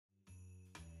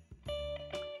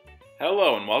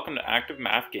Hello and welcome to Active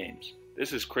Math Games.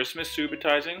 This is Christmas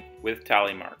Subitizing with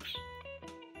tally marks.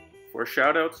 For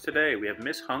shoutouts today, we have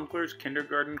Miss Hunkler's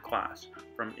kindergarten class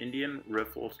from Indian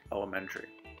Riffle Elementary,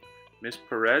 Miss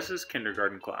Perez's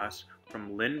kindergarten class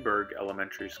from Lindbergh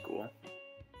Elementary School,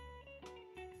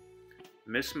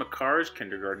 Miss McCarr's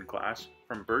kindergarten class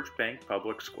from Birchbank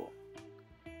Public School,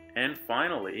 and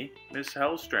finally, Miss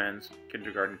Hellstrand's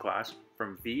kindergarten class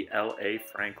from VLA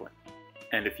Franklin.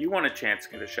 And if you want a chance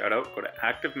to get a shout out, go to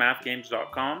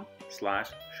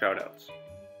activemathgames.com/shoutouts.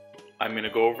 I'm going to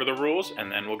go over the rules and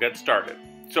then we'll get started.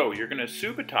 So you're going to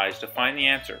subitize to find the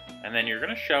answer, and then you're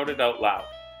going to shout it out loud.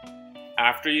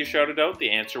 After you shout it out,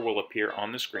 the answer will appear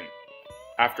on the screen.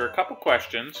 After a couple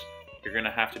questions, you're going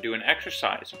to have to do an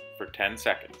exercise for 10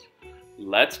 seconds.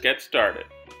 Let's get started.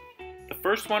 The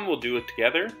first one we'll do it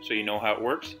together so you know how it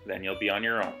works, then you'll be on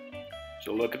your own.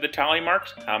 So look at the tally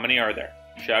marks. How many are there?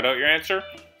 Shout out your answer.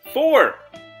 4!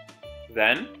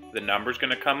 Then the number's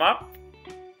going to come up.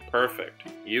 Perfect.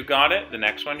 You got it. The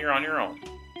next one you're on your own.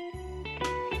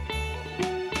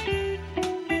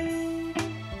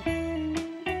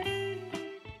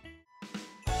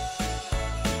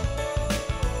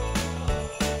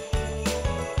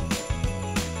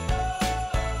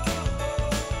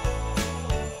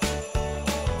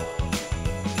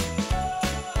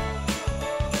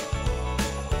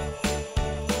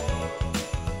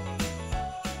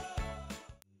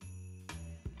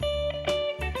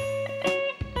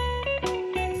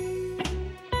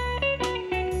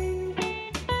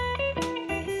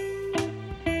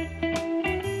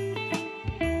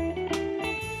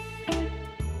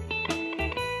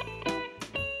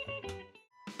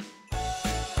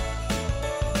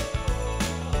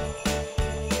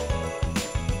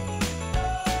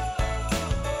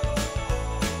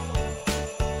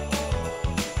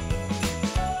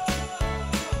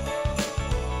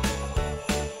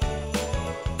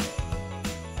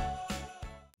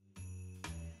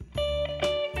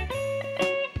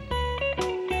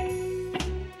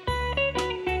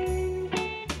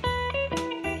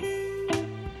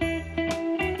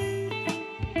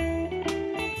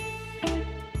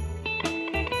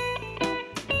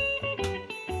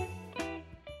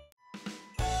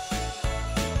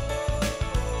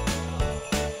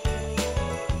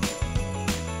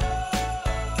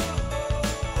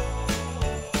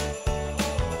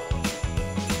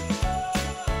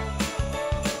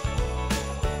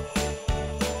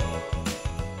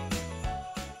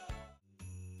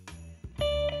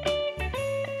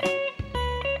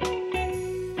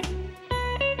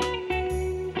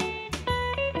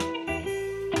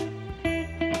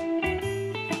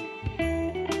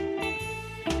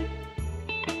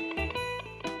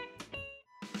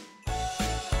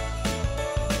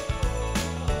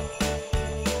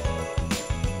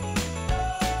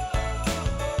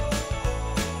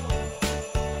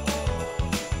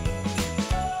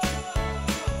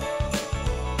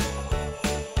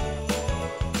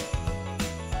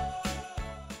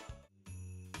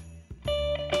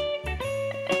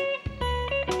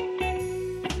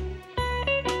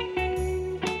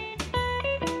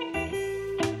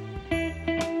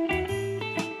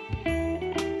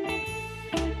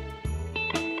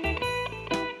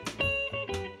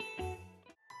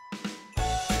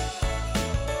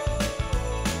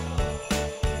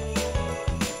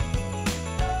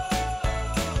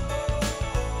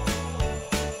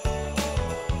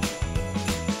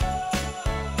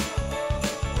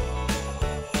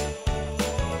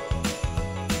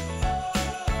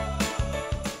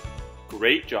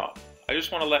 Great job. I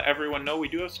just want to let everyone know we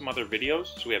do have some other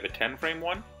videos. So we have a 10-frame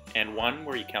one and one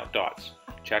where you count dots.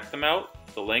 Check them out.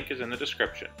 The link is in the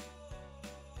description.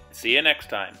 See you next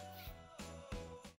time.